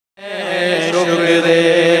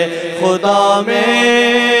जुर्द खुदा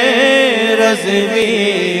में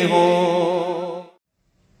रज़वी हो।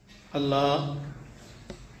 Allah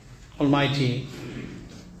Almighty,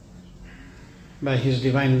 by His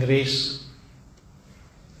divine grace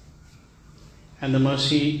and the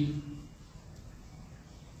mercy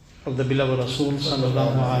of the beloved Rasul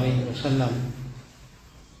sallallahu alaihi wasallam,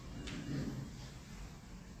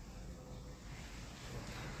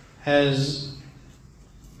 has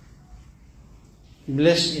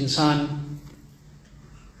blessed insan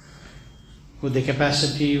with the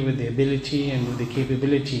capacity, with the ability and with the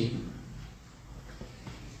capability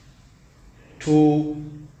to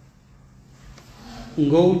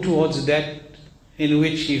go towards that in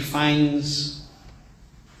which he finds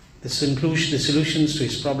the solutions to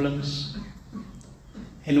his problems,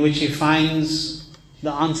 in which he finds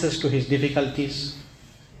the answers to his difficulties,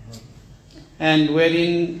 and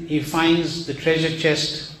wherein he finds the treasure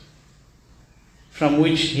chest from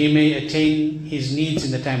which he may attain his needs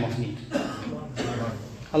in the time of need.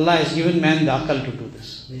 Allah has given man the aql to do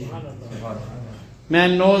this.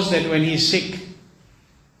 Man knows that when he is sick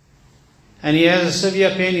and he has a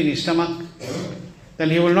severe pain in his stomach,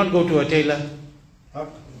 then he will not go to a tailor.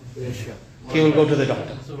 He will go to the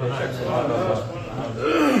doctor.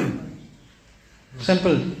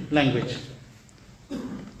 Simple language.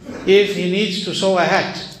 If he needs to sew a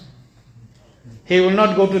hat, he will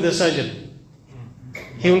not go to the surgeon.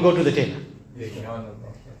 He will go to the tailor.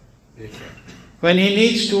 When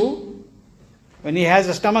he has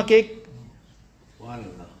a stomach ache,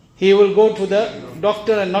 he will go to the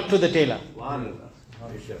doctor and not to the tailor.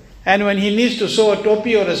 And when he needs to sew a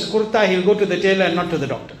topi or a kurta, he will go to the tailor and not to the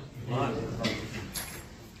doctor.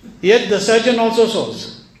 Yet the surgeon also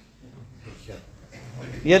sews.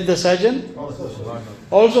 Yet the surgeon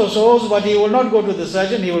also sews, but he will not go to the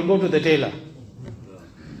surgeon, he will go to the tailor.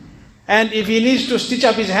 And if he needs to stitch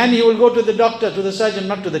up his hand, he will go to the doctor, to the surgeon,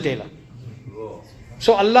 not to the tailor.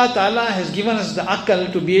 So Allah Ta'ala has given us the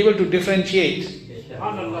aql to be able to differentiate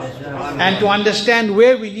and to understand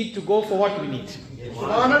where we need to go for what we need. Simple.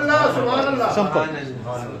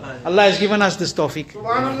 Allah has given us this tawfiq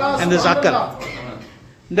and this aql,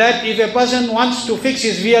 that if a person wants to fix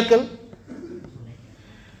his vehicle,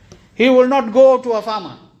 he will not go to a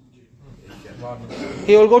farmer.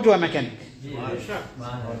 He will go to a mechanic.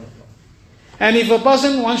 And if a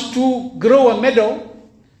person wants to grow a meadow,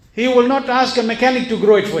 he will not ask a mechanic to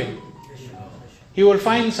grow it for him. He will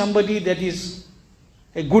find somebody that is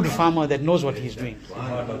a good farmer that knows what he is doing.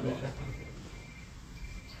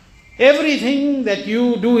 Everything that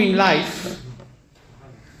you do in life,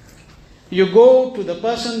 you go to the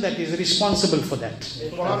person that is responsible for that.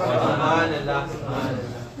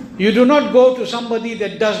 You do not go to somebody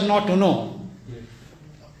that does not know.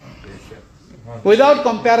 Without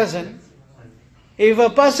comparison, if a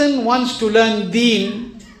person wants to learn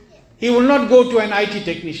deen, he will not go to an IT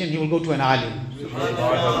technician, he will go to an alim.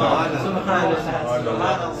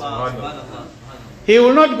 He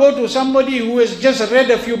will not go to somebody who has just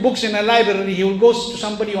read a few books in a library, he will go to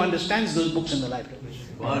somebody who understands those books in the library.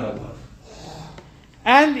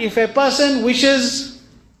 And if a person wishes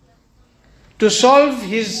to solve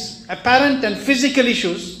his apparent and physical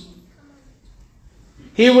issues,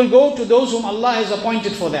 he will go to those whom Allah has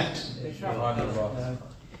appointed for that.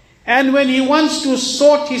 And when he wants to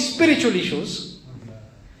sort his spiritual issues,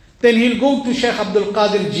 then he'll go to Shaykh Abdul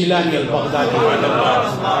Qadir Jilani Al-Baghdadi.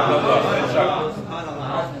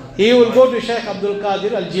 He will go to Shaykh Abdul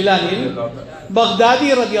Qadir Al-Jilani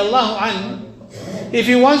Al-Baghdadi radiallahu anhu. If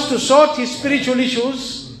he wants to sort his spiritual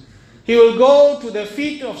issues, he will go to the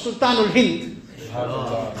feet of Sultanul Hind,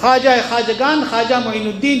 Khaja Khajagan, Khaja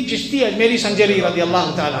Mu'inuddin Chishti Ajmeri Sanjari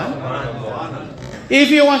radiallahu ta'ala. If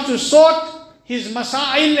he wants to sort his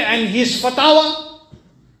masail and his fatawa,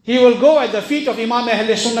 he will go at the feet of Imam Ahl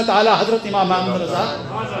Sunnat ala Hazrat Imam Ahmad Raza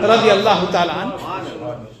radiallahu ta'ala.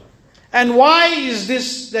 And why is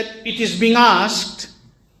this that it is being asked?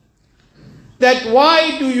 That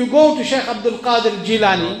why do you go to Shaykh Abdul Qadir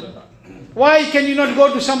Jilani? Why can you not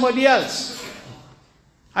go to somebody else?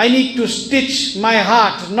 I need to stitch my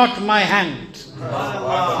heart, not my hand.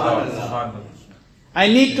 I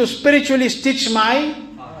need to spiritually stitch my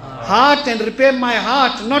heart and repair my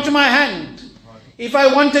heart, not my hand. If I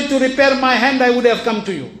wanted to repair my hand, I would have come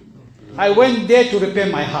to you. I went there to repair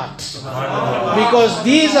my heart. Because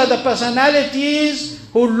these are the personalities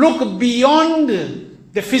who look beyond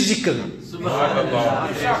the physical.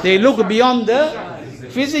 They look beyond the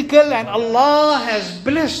physical, and Allah has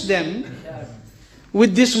blessed them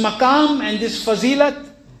with this maqam and this fazilat,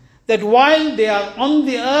 that while they are on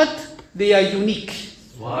the earth, they are unique.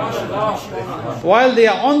 While they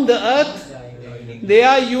are on the earth, They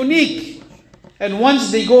are unique. And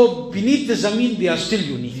once they go beneath the zameen, they are still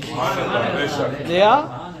unique. They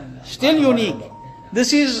are still unique.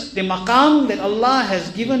 This is the maqam that Allah has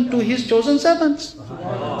given to His chosen servants.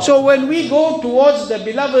 So when we go towards the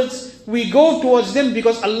beloveds, we go towards them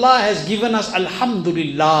because Allah has given us,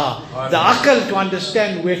 alhamdulillah, the aql to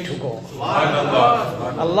understand where to go.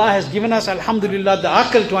 Allah has given us, alhamdulillah, the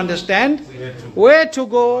aql to understand where to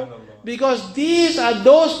go, because these are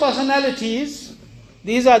those personalities,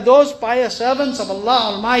 these are those pious servants of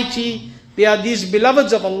Allah Almighty, they are these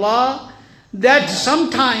beloveds of Allah, that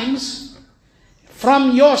sometimes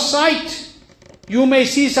from your sight you may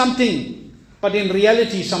see something, but in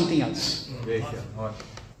reality something else.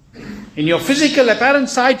 In your physical apparent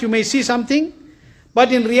sight you may see something,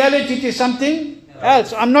 but in reality it is something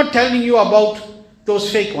else. I'm not telling you about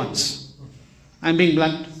those fake ones. I'm being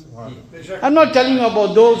blunt. I'm not telling you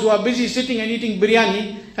about those who are busy sitting and eating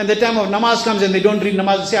biryani, and the time of namaz comes and they don't read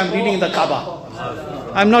namaz, they say, I'm reading the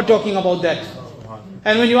Kaaba. I'm not talking about that.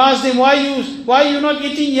 And when you ask them, why are you not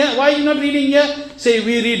eating here? Why are you not reading here? Say,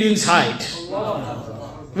 we read inside.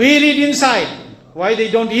 We read inside. Why they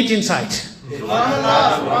don't eat inside?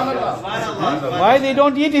 Why they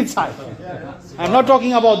don't eat inside? I'm not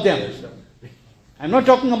talking about them. I'm not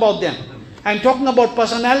talking about them. I'm talking about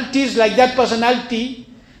personalities like that personality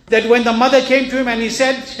that when the mother came to him and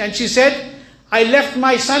she said, I left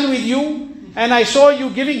my son with you and I saw you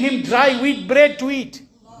giving him dry wheat bread to eat.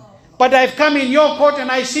 But I've come in your court and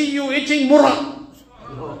I see you eating murra.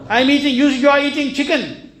 You are eating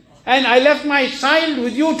chicken. And I left my child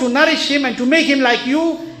with you to nourish him and to make him like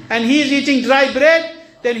you, and he is eating dry bread.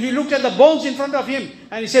 Then he looked at the bones in front of him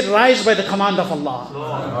and he said, rise by the command of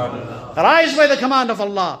Allah. Rise by the command of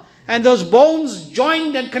Allah. And those bones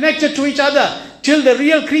joined and connected to each other till the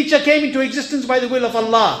real creature came into existence by the will of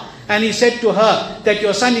Allah. And he said to her that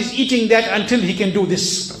your son is eating that until he can do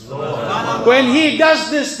this. When he does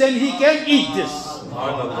this, then he can eat this.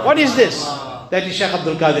 What is this? That is Shaykh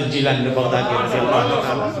Abdul Qadir Jilani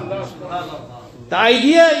al-Baghdadi. The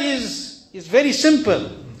idea is very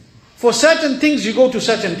simple. For certain things you go to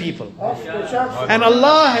certain people. And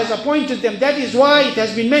Allah has appointed them. That is why it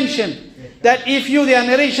has been mentioned that there are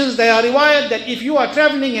narrations, they are riwayat, that if you are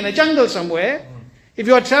traveling in a jungle somewhere, if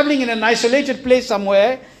you are traveling in an isolated place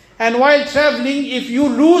somewhere, and while traveling, if you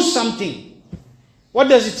lose something, what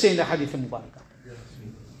does it say in the Hadith al-Mubarakah?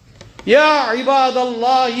 Ya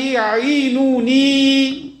ibadallahi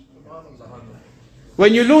a'inuni.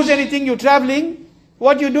 When you lose anything, you're traveling,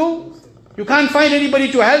 what you do? You can't find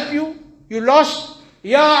anybody to help you. You lost.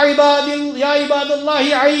 Ya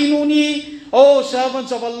ibadallahi a'inuni. Oh,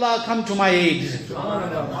 servants of Allah, come to my aid.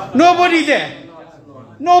 Nobody there.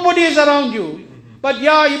 Nobody is around you. But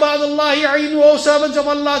Ya ibadallahi a'inu, oh servants of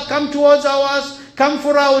Allah, come towards us, come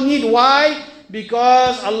for our need. Why?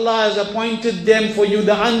 Because Allah has appointed them for you,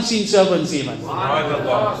 the unseen servants even.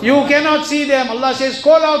 You cannot see them. Allah says,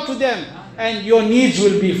 call out to them and your needs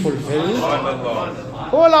will be fulfilled.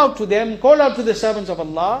 Call out to them, call out to the servants of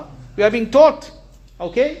Allah. We are being taught.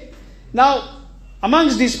 Okay? Now,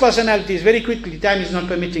 amongst these personalities, very quickly, time is not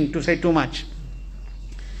permitting to say too much,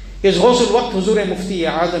 is Ghawsul Waqt Huzur Mufti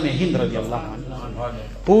Azam Hind radiyallahu anhu,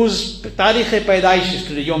 whose Tarikh Paidaish is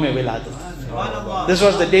today, Yom Wiladat. This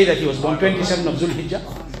was the day that he was born, 27 of Zulhijjah.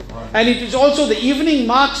 And it is also the evening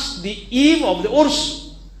marks the eve of the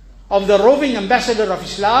Urs of the roving ambassador of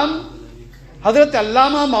Islam, Hazrat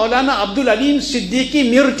Allama Maulana Abdul Alim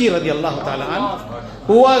Siddiqui Mirti radiyallahu ta'ala anhu,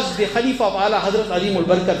 who was the Khalifa of Allah, Hazrat Alimul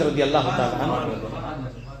Barakat radiyallahu ta'ala anhu.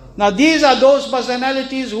 Now these are those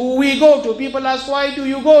personalities who we go to. People ask, why do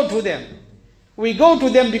you go to them? We go to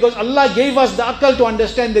them because Allah gave us the aql to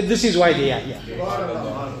understand that this is why they are here.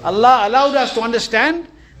 Allah allowed us to understand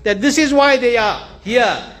that this is why they are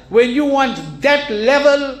here. When you want that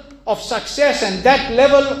level of success and that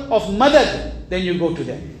level of madad, then you go to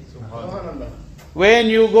them. When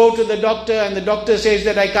you go to the doctor and the doctor says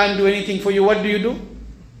that I can't do anything for you, what do you do?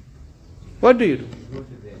 What do you do?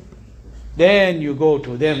 Then you go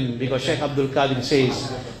to them, because Shaykh Abdul Qadir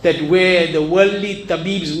says that where the worldly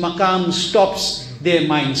tabib's maqam stops, their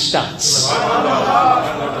mind starts.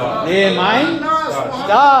 Their mind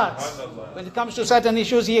starts. When it comes to certain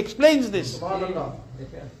issues, he explains this.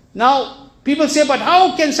 Now, people say, but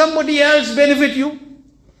how can somebody else benefit you?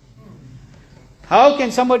 How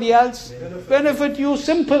can somebody else benefit you?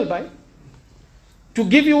 Simple, by to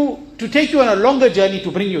take you on a longer journey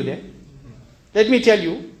to bring you there. Let me tell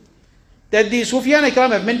you that the Sufyan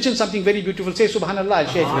Ikram have mentioned something very beautiful. Say Subhanallah, I'll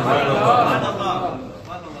share it with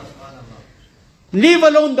you. Leave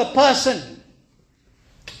alone the person.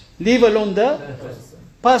 Leave alone the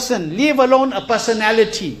person. Leave alone a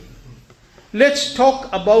personality. let's talk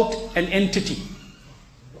about an entity.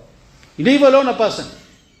 Leave alone a person,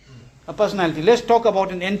 a personality. Let's talk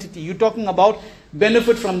about an entity. You're talking about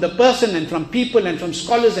benefit from the person and from people and from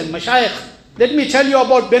scholars and mashayikh. Let me tell you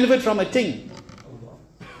about benefit from a thing.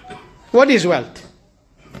 What is wealth?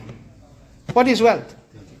 What is wealth?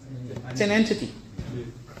 It's an entity.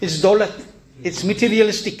 It's dawlat. It's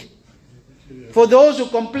materialistic. For those who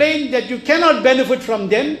complain that you cannot benefit from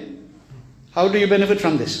them, how do you benefit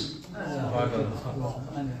from this?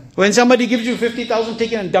 When somebody gives you 50,000,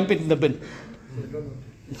 take it and dump it in the bin.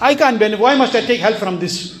 I can't benefit. Why must I take help from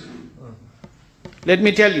this? Let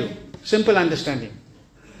me tell you, simple understanding.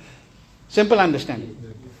 Simple understanding.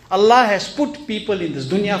 Allah has put people in this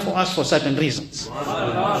dunya for us for certain reasons.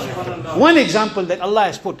 One example that Allah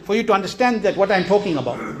has put, for you to understand that what I'm talking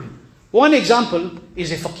about. One example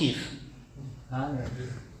is a fakir.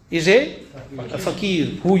 Is a fakir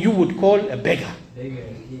who you would call a beggar.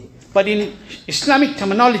 But in Islamic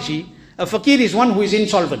terminology, a fakir is one who is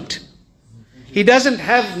insolvent. He doesn't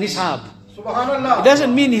have nisab. It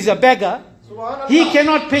doesn't mean he's a beggar. He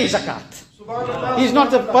cannot pay zakat. He's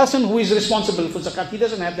not the person who is responsible for zakat. He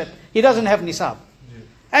doesn't have that. He doesn't have nisab.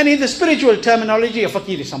 And in the spiritual terminology, a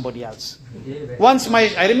fakir is somebody else.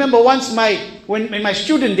 I remember in my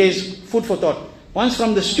student days, food for thought. Once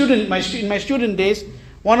in my student days,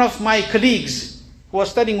 one of my colleagues who was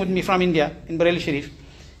studying with me from India, in Bareilly Sharif,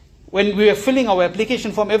 when we were filling our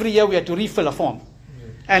application form, every year we had to refill a form.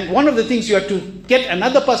 And one of the things, you had to get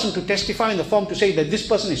another person to testify in the form to say that this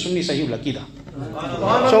person is Sunni Sahih al-Aqidah.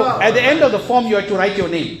 So at the end of the form, you had to write your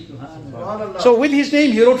name. So with his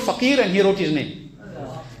name, he wrote Fakir and he wrote his name.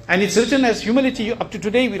 And it's written as humility. Up to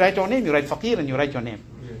today, we write our name, you write Fakir and you write your name.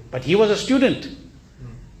 But he was a student.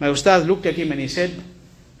 My ustaz looked at him and he said,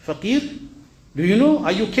 Fakir, do you know,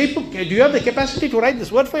 are you capable, do you have the capacity to write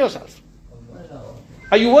this word for yourself?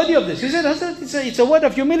 Are you worthy of this? He said, Hazrat, it's a word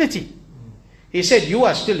of humility. He said, you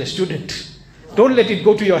are still a student. Don't let it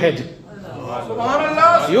go to your head.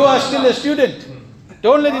 You are still a student.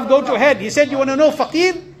 Don't let it go to your head. He said, you want to know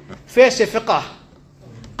Fakir? Fe se fiqah.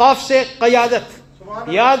 Qaf se qayadat.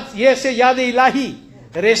 Yad, ye se yad ilahi.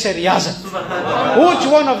 Re se riyazat. Which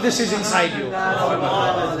one of this is inside you?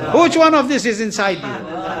 Which one of this is inside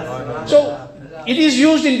you? So, it is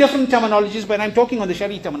used in different terminologies, but I'm talking on the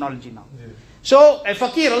Sharia terminology now. So, a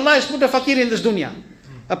fakir, Allah has put a fakir in this dunya.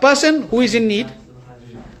 A person who is in need,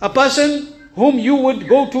 a person whom you would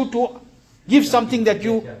go to give something that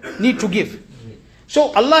you need to give.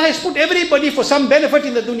 So Allah has put everybody for some benefit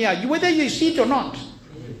in the dunya, whether you see it or not.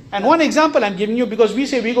 And one example I'm giving you, because we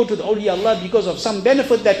say we go to the awliya Allah because of some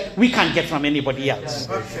benefit that we can't get from anybody else.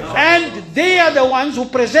 And they are the ones who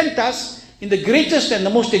present us in the greatest and the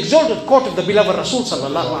most exalted court of the beloved Rasul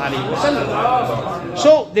sallallahu alaihi wasallam.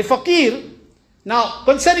 So the fakir, now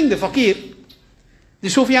concerning the fakir, the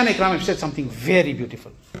Sufyan Ikram have said something very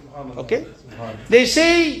beautiful. Okay? They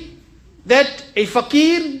say that a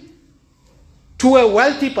fakir to a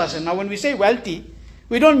wealthy person. Now when we say wealthy,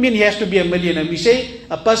 we don't mean he has to be a millionaire. We say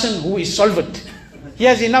a person who is solvent. He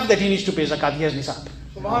has enough that he needs to pay zakat. He has nisab.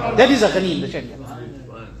 That is a ghani in the Sharia.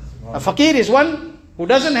 A fakir is one who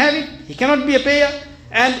doesn't have it. He cannot be a payer.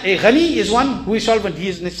 And a ghani is one who is solvent. He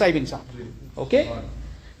is nisab. Okay?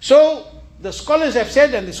 So the scholars have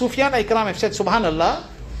said, and the Sufyan Ikram have said, subhanallah,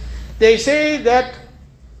 they say that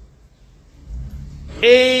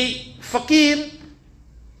a fakir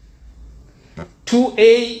to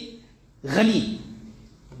a ghani,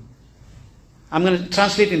 I'm going to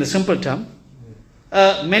translate in a simple term,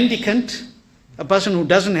 a mendicant, a person who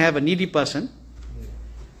doesn't have, a needy person,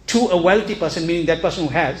 to a wealthy person, meaning that person who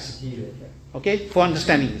has, okay, for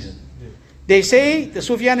understanding reason. They say, the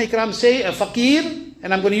Sufyan Ikram say, a fakir,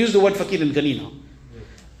 and I'm going to use the word fakir and ghani now.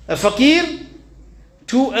 A fakir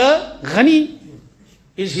to a ghani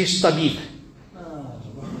is his tabib.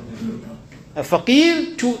 A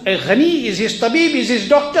fakir to a ghani is his tabib, is his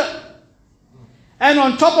doctor. And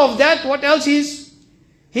on top of that, what else is?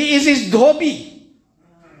 He is his dhobi.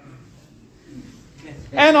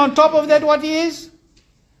 And on top of that, what he is?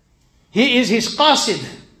 He is his qasid.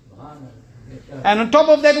 And on top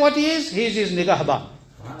of that, what he is? He is his nigahban.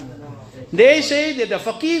 They say that a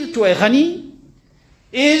fakir to a ghani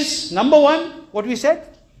is, number one, what we said?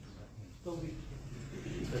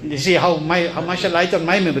 You see how mashallah, I thought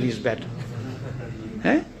my memory is bad.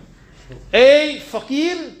 A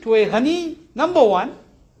fakir to a ghani, number one,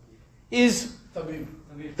 is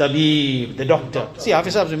tabib, the doctor. See,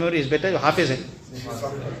 Hafiz Sahab's memory is better. Hafiz,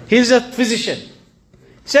 he is a physician.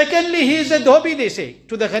 Secondly, he is a dhobi, they say,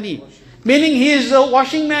 to the ghani. Meaning he is a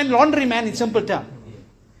washing man, laundry man in simple term.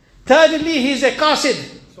 Thirdly, he is a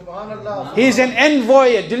qasid. He is an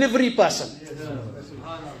envoy, a delivery person.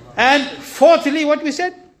 And fourthly, what we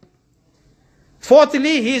said?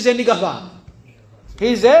 Fourthly, he is a nigahban.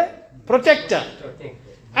 He is a protector.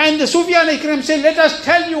 And the Sufyan Ikram say, let us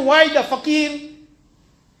tell you why the fakir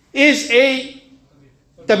is a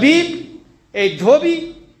tabib, a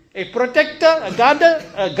dhobi, a protector, a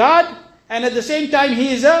guard, and at the same time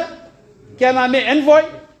he is a envoy,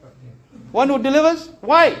 one who delivers.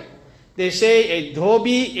 Why? They say a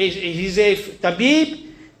dhobi is a tabib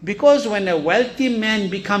because when a wealthy man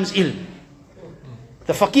becomes ill,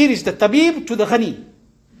 the fakir is the tabib to the ghani.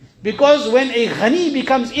 Because when a ghani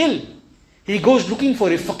becomes ill, he goes looking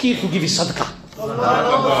for a fakir to give his sadaqah.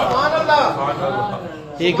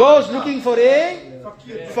 He goes looking for a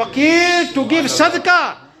fakir to give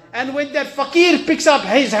sadaqah. And when that fakir picks up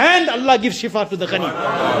his hand, Allah gives shifa to the ghani.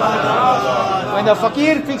 When the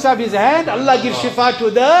fakir picks up his hand, Allah gives shifa to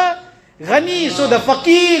the ghani. So the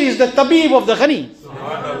fakir is the tabib of the ghani.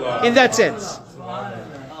 In that sense.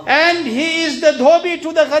 And he is the dhobi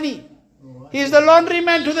to the ghani. He is the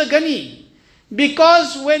laundryman to the ghani.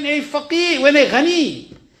 Because when a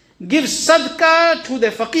ghani gives sadaqah to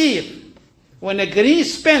the fakir, when a ghani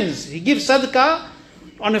spends, he gives sadaqah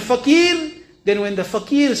on a fakir, then when the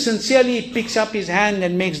fakir sincerely picks up his hand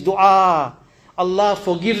and makes dua, Allah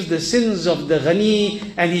forgives the sins of the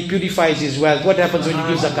ghani and he purifies his wealth. What happens when you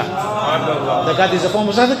give zakat? Zakat is a form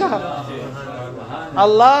of sadaqah.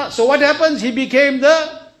 Allah, so what happens? He became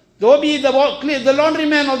the dhobi, the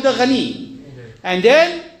laundryman of the ghani. And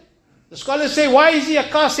then the scholars say, why is he a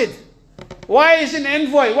qasid? Why is he an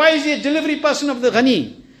envoy? Why is he a delivery person of the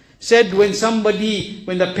ghani? Said when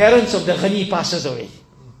the parents of the ghani passes away.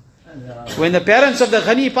 When the parents of the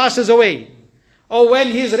ghani passes away, or when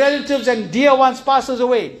his relatives and dear ones passes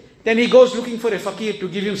away, then he goes looking for a fakir to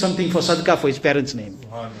give him something for sadaqah for his parents' name.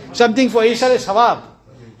 Something for Isar Sawab.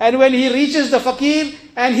 And when he reaches the fakir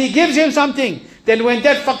and he gives him something, then when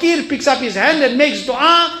that fakir picks up his hand and makes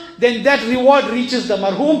dua, then that reward reaches the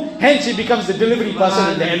marhum, hence he becomes the delivery person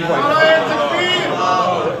and the envoy.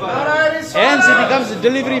 Hence he becomes the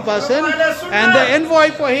delivery person and the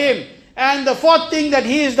envoy for him. And the fourth thing, that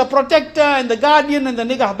he is the protector and the guardian and the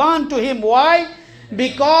nigahban to him. Why?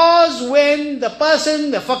 Because when the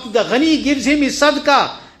person, the ghani gives him his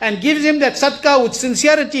sadaqah and gives him that sadaqah with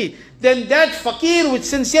sincerity, then that fakir with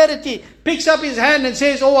sincerity picks up his hand and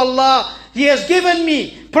says, oh Allah, he has given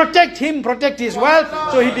me, protect him, protect his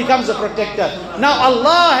wealth, so he becomes a protector. Now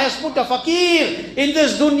Allah has put a fakir in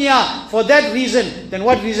this dunya for that reason. Then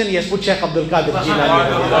what reason he has put Shaykh Abdul Qadir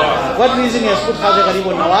Jilani? What reason he has put Khaja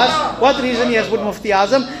Gharibul Nawaz? What reason he has put Mufti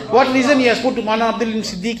Azam? What reason he has put Maulana Abdul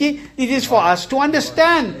Siddiqui? It is for us to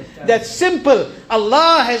understand that simple.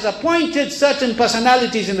 Allah has appointed certain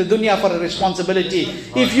personalities in the dunya for a responsibility.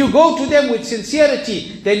 If you go to them with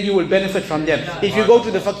sincerity, then you will benefit from them. If you go to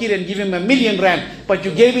the fakir and give him ₦1,000,000 rand, but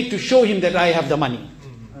you gave it to show him that I have the money,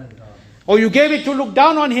 or you gave it to look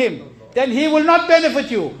down on him, then he will not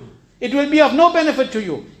benefit you. It will be of no benefit to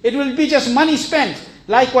you. It will be just money spent.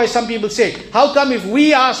 Likewise, some people say, how come if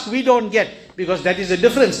we ask, we don't get? Because that is the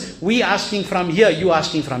difference. We asking from here, you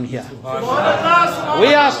asking from here.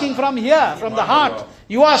 We asking from here, from the heart.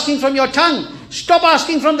 You asking from your tongue. Stop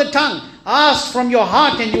asking from the tongue. Ask from your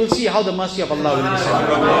heart and you will see how the mercy of Allah will descend.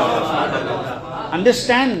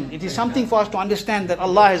 Understand, it is something for us to understand that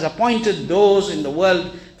Allah has appointed those in the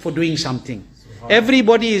world for doing something.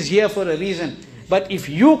 Everybody is here for a reason. But if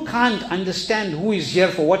you can't understand who is here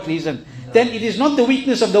for what reason, then it is not the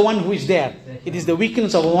weakness of the one who is there. It is the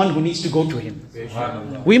weakness of the one who needs to go to him.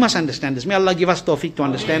 We must understand this. May Allah give us tawfiq to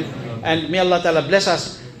understand. And may Allah Ta'ala bless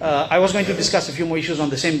us. I was going to discuss a few more issues on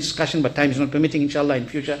the same discussion, but time is not permitting. Inshallah, in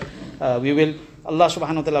future we will. Allah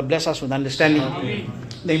subhanahu wa ta'ala bless us with understanding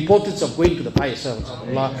the importance of going to the pious servants of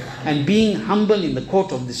Allah and being humble in the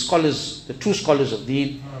court of the scholars, the true scholars of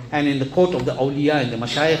deen, and in the court of the awliya and the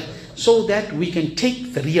mashayikh, so that we can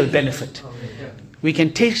take the real benefit. We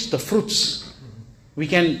can taste the fruits. We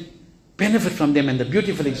can benefit from them. And the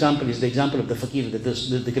beautiful example is the example of the fakir that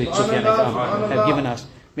the great Sufyan Ikram have given us.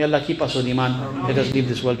 May Allah keep us with iman. Let us leave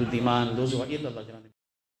this world with iman. Those who are ill, Allah grant.